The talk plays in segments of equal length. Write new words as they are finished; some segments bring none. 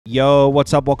Yo,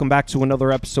 what's up? Welcome back to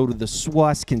another episode of the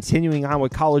SWUS. Continuing on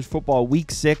with college football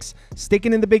week 6,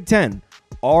 sticking in the Big Ten.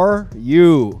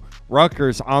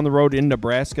 Rutgers on the road in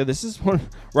Nebraska. This is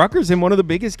Rutgers in one of the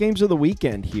biggest games of the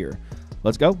weekend here.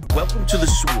 Let's go. Welcome to the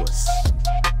SWUS.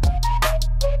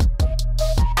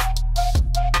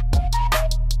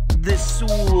 The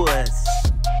SWUS.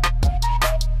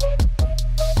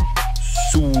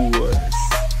 SWUS.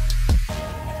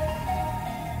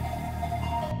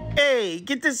 Hey,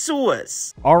 get the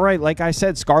SWUS. All right, like I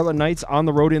said, Scarlet Knights on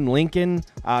the road in Lincoln.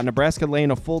 Nebraska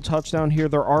laying a full touchdown here.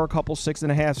 There are a couple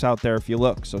 6.5s out there if you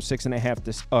look. So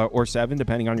 6.5 or 7,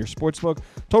 depending on your sportsbook.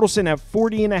 Total sitting at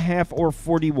 40.5 or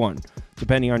 41,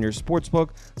 depending on your sportsbook.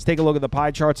 Let's take a look at the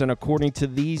pie charts, and according to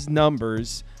these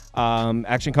numbers,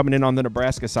 action coming in on the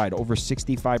Nebraska side, over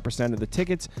 65% of the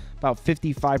tickets, about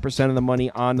 55% of the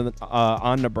money on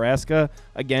Nebraska.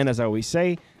 Again, as I always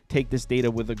say, take this data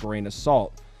with a grain of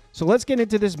salt. So let's get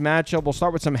into this matchup. We'll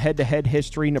start with some head-to-head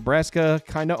history. Nebraska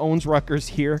kind of owns Rutgers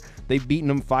here. They've beaten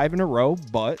them 5 in a row,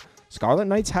 but Scarlet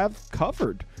Knights have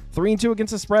covered. 3-2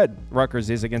 against the spread. Rutgers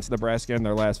is against Nebraska in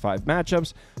their last 5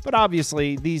 matchups. But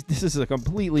obviously, this is a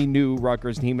completely new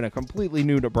Rutgers team and a completely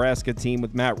new Nebraska team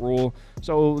with Matt Rule.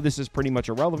 So this is pretty much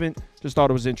irrelevant. Just thought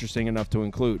it was interesting enough to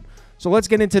include. So let's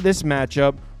get into this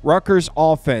matchup. Rutgers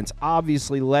offense,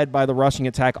 obviously led by the rushing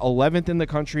attack, 11th in the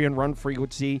country in run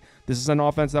frequency. This is an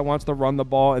offense that wants to run the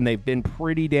ball, and they've been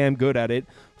pretty damn good at it.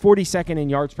 42nd in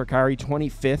yards per carry,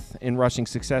 25th in rushing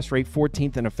success rate,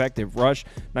 14th in effective rush.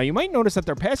 Now, you might notice that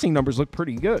their passing numbers look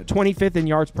pretty good. 25th in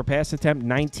yards per pass attempt,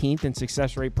 19th in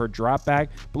success rate per drop back.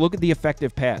 But look at the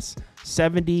effective pass,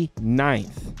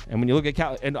 79th. And when you look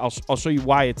at and I'll show you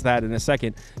why it's that in a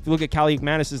second. If you look at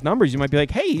Manis's numbers, you might be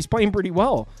like, hey, he's playing pretty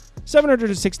well.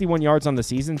 761 yards on the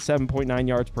season, 7.9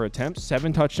 yards per attempt,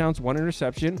 7 touchdowns, 1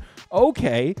 interception.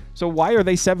 Okay, so why are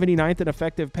they 79th in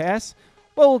effective pass?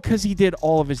 Well, because he did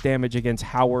all of his damage against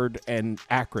Howard and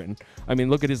Akron. I mean,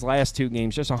 look at his last 2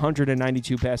 games. Just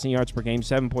 192 passing yards per game,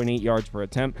 7.8 yards per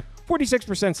attempt.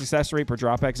 46% success rate per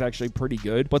dropback is actually pretty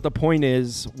good. But the point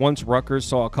is, once Rutgers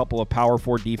saw a couple of Power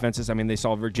 4 defenses, I mean, they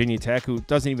saw Virginia Tech, who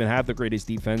doesn't even have the greatest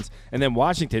defense, and then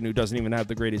Washington, who doesn't even have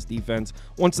the greatest defense.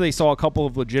 Once they saw a couple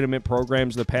of legitimate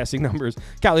programs, the passing numbers,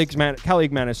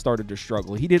 Manis started to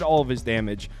struggle. He did all of his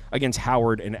damage against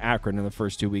Howard and Akron in the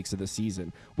first 2 weeks of the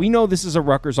season. We know this is a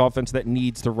Rutgers offense that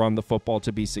needs to run the football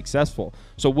to be successful.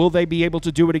 So will they be able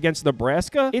to do it against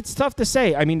Nebraska? It's tough to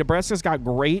say. I mean, Nebraska's got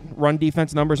great run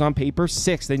defense numbers on paper,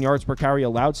 6th in yards per carry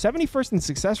allowed. 71st in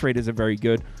success rate isn't very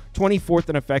good.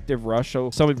 24th in effective rush. So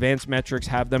some advanced metrics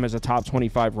have them as a top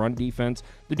 25 run defense.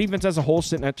 The defense as a whole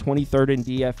sitting at 23rd in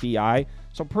DFEI.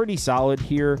 So pretty solid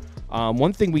here.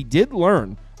 One thing we did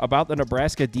learn about the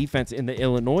Nebraska defense in the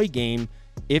Illinois game,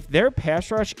 if their pass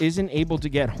rush isn't able to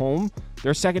get home,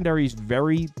 their secondary is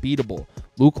very beatable.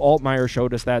 Luke Altmaier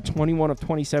showed us that. 21 of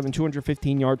 27,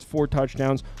 215 yards, 4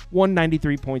 touchdowns,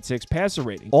 193.6 passer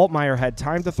rating. Altmaier had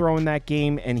time to throw in that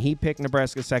game, and he picked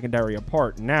Nebraska's secondary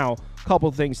apart. Now, a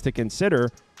couple things to consider.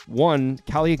 One,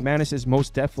 Manis is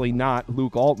most definitely not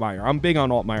Luke Altmaier. I'm big on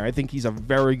Altmaier. I think he's a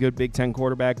very good Big Ten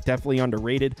quarterback, definitely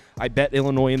underrated. I bet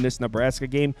Illinois in this Nebraska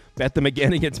game, bet them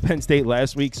again against Penn State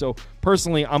last week. So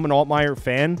personally, I'm an Altmaier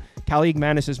fan.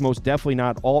 Manis is most definitely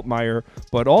not Altmaier,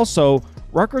 but also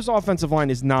Rutgers' offensive line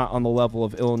is not on the level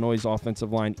of Illinois'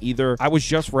 offensive line either. I was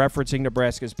just referencing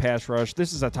Nebraska's pass rush.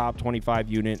 This is a top 25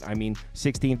 unit. I mean,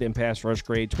 16th in pass rush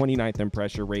grade, 29th in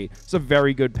pressure rate. It's a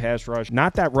very good pass rush.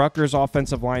 Not that Rutgers'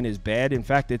 offensive line is bad. In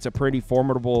fact, it's a pretty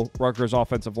formidable Rutgers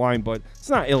offensive line, but it's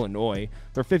not Illinois.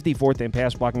 They're 54th in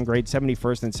pass blocking grade,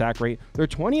 71st in sack rate. They're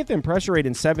 20th in pressure rate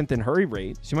and 7th in hurry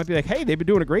rate. So you might be like, hey, they've been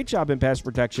doing a great job in pass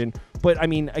protection. But, I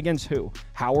mean, against who?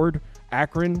 Howard,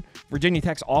 Akron, Virginia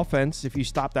Tech's offense. If you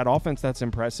stop that offense, that's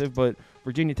impressive, but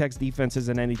Virginia Tech's defense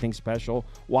isn't anything special.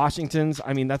 Washington's,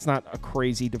 I mean, that's not a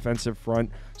crazy defensive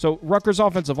front. So Rutgers'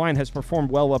 offensive line has performed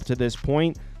well up to this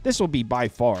point. This will be by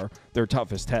far their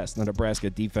toughest test, the Nebraska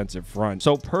defensive front.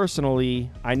 So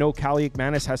personally, I know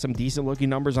Manis has some decent looking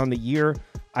numbers on the year.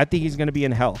 I think he's going to be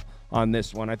in hell on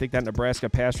this one. I think that Nebraska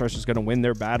pass rush is going to win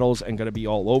their battles and going to be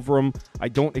all over them. I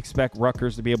don't expect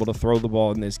Rutgers to be able to throw the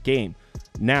ball in this game.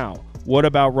 Now, what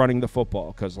about running the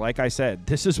football? Because like I said,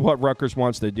 this is what Rutgers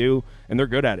wants to do, and they're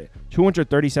good at it.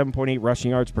 237.8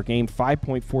 rushing yards per game,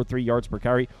 5.43 yards per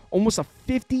carry, almost a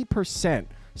 50%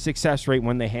 success rate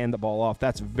when they hand the ball off.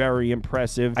 That's very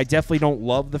impressive. I definitely don't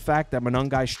love the fact that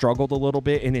Monangai struggled a little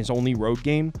bit in his only road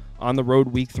game. On the road,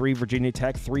 week 3, Virginia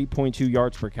Tech, 3.2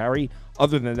 yards per carry.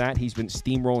 Other than that, he's been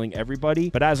steamrolling everybody.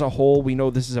 But as a whole, we know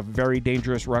this is a very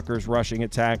dangerous Rutgers rushing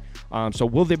attack. So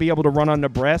will they be able to run on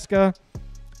Nebraska?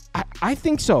 I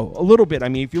think so, a little bit. I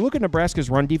mean, if you look at Nebraska's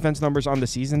run defense numbers on the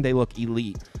season, they look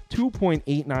elite.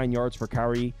 2.89 yards per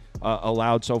carry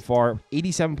allowed so far.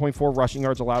 87.4 rushing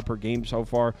yards allowed per game so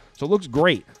far. So it looks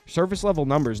great. Surface level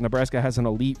numbers, Nebraska has an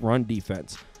elite run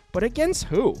defense. But against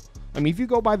who? I mean, if you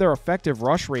go by their effective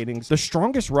rush ratings, the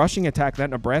strongest rushing attack that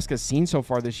Nebraska's seen so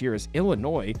far this year is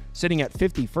Illinois, sitting at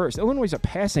 51st. Illinois is a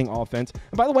passing offense.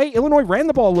 And by the way, Illinois ran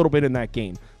the ball a little bit in that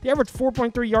game. They averaged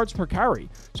 4.3 yards per carry.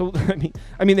 So,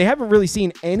 I mean, they haven't really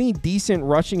seen any decent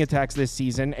rushing attacks this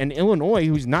season. And Illinois,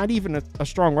 who's not even a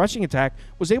strong rushing attack,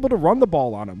 was able to run the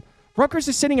ball on them. Rutgers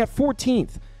is sitting at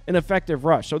 14th in effective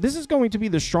rush. So this is going to be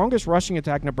the strongest rushing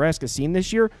attack Nebraska's seen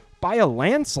this year by a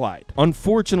landslide.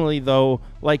 Unfortunately, though,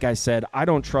 like I said, I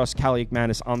don't trust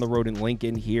Kaliakmanis on the road in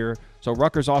Lincoln here. So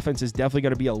Rutgers' offense is definitely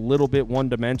going to be a little bit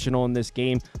one-dimensional in this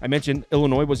game. I mentioned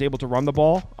Illinois was able to run the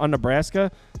ball on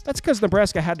Nebraska. That's because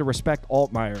Nebraska had to respect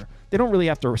Altmaier. They don't really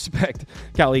have to respect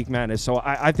Kaliakmanis. So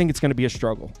I think it's going to be a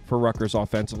struggle for Rutgers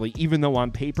offensively. Even though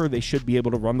on paper they should be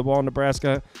able to run the ball in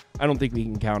Nebraska, I don't think we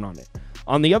can count on it.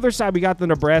 On the other side, we got the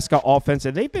Nebraska offense,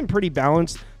 and they've been pretty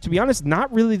balanced. To be honest,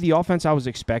 not really the offense I was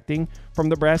expecting from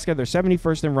Nebraska. They're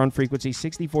 71st in run frequency,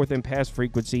 64th in pass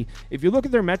frequency. If you look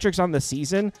at their metrics on the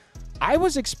season, I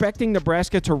was expecting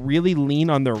Nebraska to really lean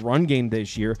on their run game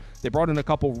this year. They brought in a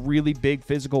couple really big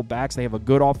physical backs. They have a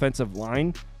good offensive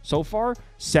line. So far,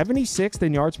 76th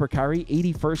in yards per carry,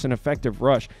 81st in effective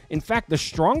rush. In fact, the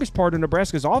strongest part of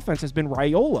Nebraska's offense has been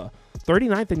Raiola.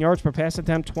 39th in yards per pass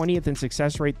attempt, 20th in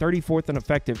success rate, 34th in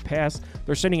effective pass.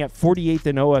 They're sitting at 48th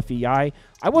in OFEI.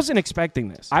 I wasn't expecting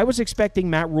this. I was expecting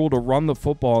Matt Rule to run the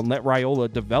football and let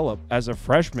Raiola develop as a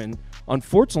freshman.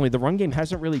 Unfortunately, the run game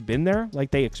hasn't really been there like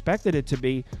they expected it to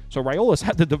be. So Raiola's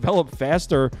had to develop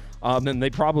faster than they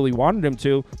probably wanted him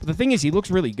to. But the thing is, he looks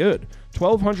really good.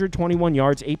 1,221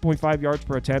 yards, 8.5 yards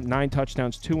per attempt, 9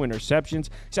 touchdowns, 2 interceptions.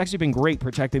 He's actually been great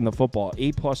protecting the football.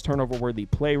 A+ turnover-worthy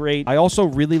play rate. I also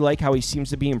really like how he seems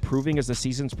to be improving as the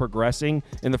season's progressing.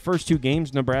 In the first 2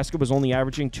 games, Nebraska was only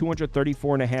averaging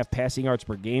 234.5 passing yards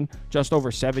per game, just over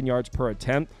 7 yards per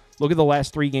attempt. Look at the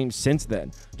last 3 games since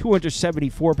then.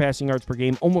 274 passing yards per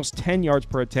game, almost 10 yards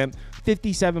per attempt,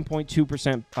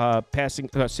 57.2% passing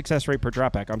success rate per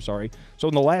dropback, I'm sorry. So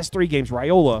in the last 3 games,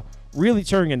 Raiola really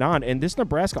turning it on. And this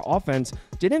Nebraska offense,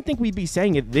 didn't think we'd be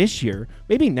saying it this year,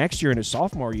 maybe next year in his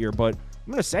sophomore year, but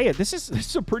I'm going to say it. This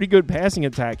is a pretty good passing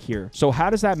attack here. So how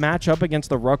does that match up against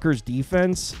the Rutgers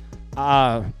defense?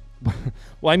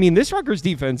 Well, I mean, this Rutgers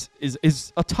defense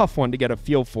is a tough one to get a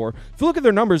feel for. If you look at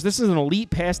their numbers, this is an elite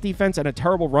pass defense and a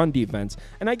terrible run defense.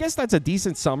 And I guess that's a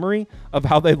decent summary of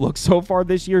how they look so far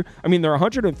this year. I mean, they're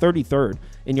 133rd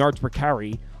in yards per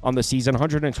carry on the season,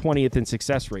 120th in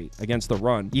success rate against the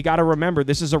run. You got to remember,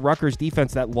 this is a Rutgers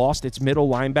defense that lost its middle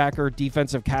linebacker,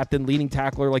 defensive captain, leading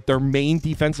tackler, like their main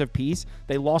defensive piece.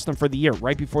 They lost them for the year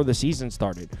right before the season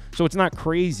started. So it's not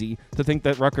crazy to think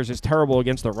that Rutgers is terrible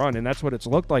against the run, and that's what it's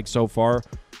looked like so far.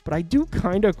 But I do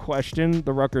kind of question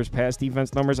the Rutgers pass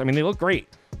defense numbers. I mean, they look great.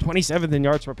 27th in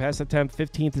yards per pass attempt,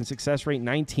 15th in success rate,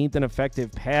 19th in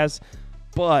effective pass.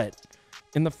 But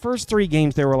in the first 3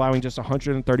 games, they were allowing just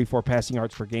 134 passing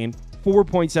yards per game,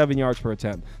 4.7 yards per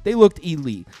attempt. They looked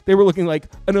elite. They were looking like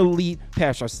an elite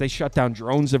pass rush. They shut down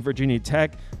drones at Virginia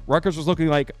Tech. Rutgers was looking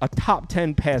like a top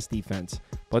 10 pass defense.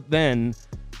 But then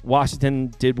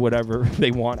Washington did whatever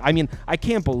they want. I mean, I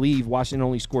can't believe Washington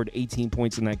only scored 18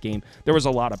 points in that game. There was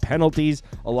a lot of penalties.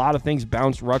 A lot of things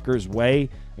bounced Rutgers' way.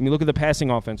 I mean, look at the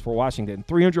passing offense for Washington.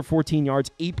 314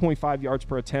 yards, 8.5 yards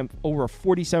per attempt, over a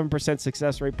 47%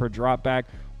 success rate per dropback.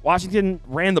 Washington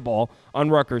ran the ball on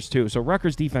Rutgers, too. So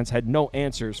Rutgers' defense had no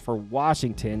answers for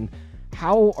Washington.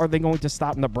 How are they going to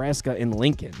stop Nebraska in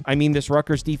Lincoln? I mean, this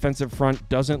Rutgers defensive front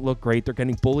doesn't look great. They're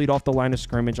getting bullied off the line of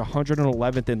scrimmage,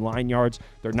 111th in line yards.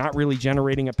 They're not really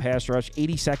generating a pass rush,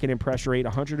 82nd in pressure rate,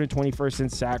 121st in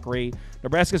sack rate.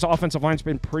 Nebraska's offensive line's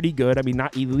been pretty good. I mean,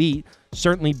 not elite.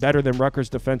 Certainly better than Rutgers'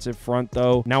 defensive front,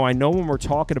 though. Now, I know when we're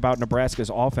talking about Nebraska's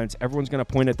offense, everyone's going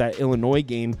to point at that Illinois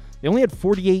game. They only had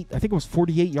 48, I think it was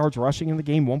 48 yards rushing in the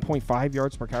game, 1.5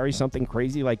 yards per carry, something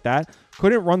crazy like that.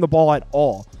 Couldn't run the ball at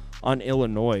all on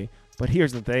Illinois. But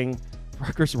here's the thing.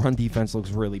 Rutgers' run defense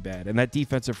looks really bad, and that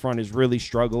defensive front is really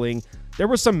struggling. There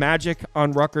was some magic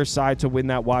on Rutgers' side to win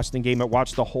that Washington game. I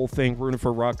watched the whole thing, rooting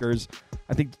for Rutgers.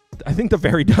 I think the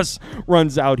fairy dust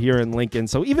runs out here in Lincoln.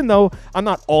 So even though I'm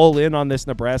not all in on this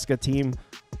Nebraska team,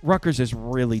 Rutgers is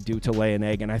really due to lay an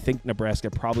egg, and I think Nebraska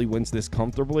probably wins this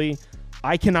comfortably.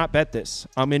 I cannot bet this.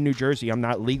 I'm in New Jersey. I'm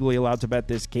not legally allowed to bet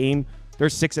this game.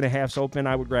 there's 6.5s open.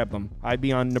 I would grab them. I'd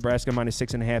be on Nebraska minus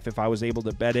 6.5 if I was able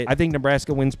to bet it. I think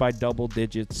Nebraska wins by double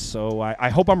digits, so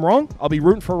I hope I'm wrong. I'll be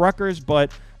rooting for Rutgers,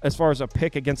 but as far as a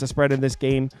pick against the spread in this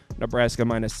game, Nebraska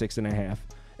minus 6.5.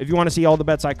 If you want to see all the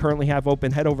bets I currently have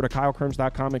open, head over to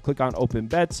KyleKirms.com and click on Open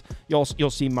Bets. You'll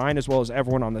see mine as well as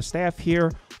everyone on the staff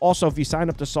here. Also, if you sign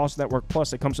up to Sauce Network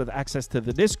Plus, it comes with access to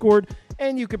the Discord,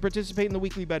 and you can participate in the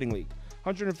weekly betting league.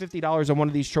 $150 on one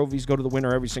of these trophies go to the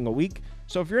winner every single week.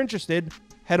 So if you're interested,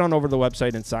 head on over to the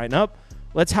website and sign up.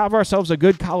 Let's have ourselves a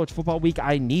good college football week.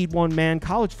 I need one, man.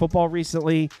 College football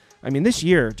recently, I mean, this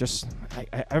year, just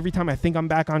every time I think I'm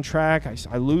back on track,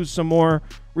 I lose some more.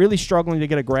 Really struggling to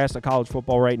get a grasp of college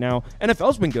football right now.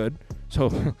 NFL's been good,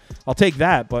 so I'll take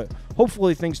that. But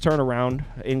hopefully things turn around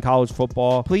in college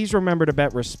football. Please remember to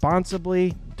bet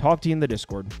responsibly. Talk to you in the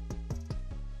Discord.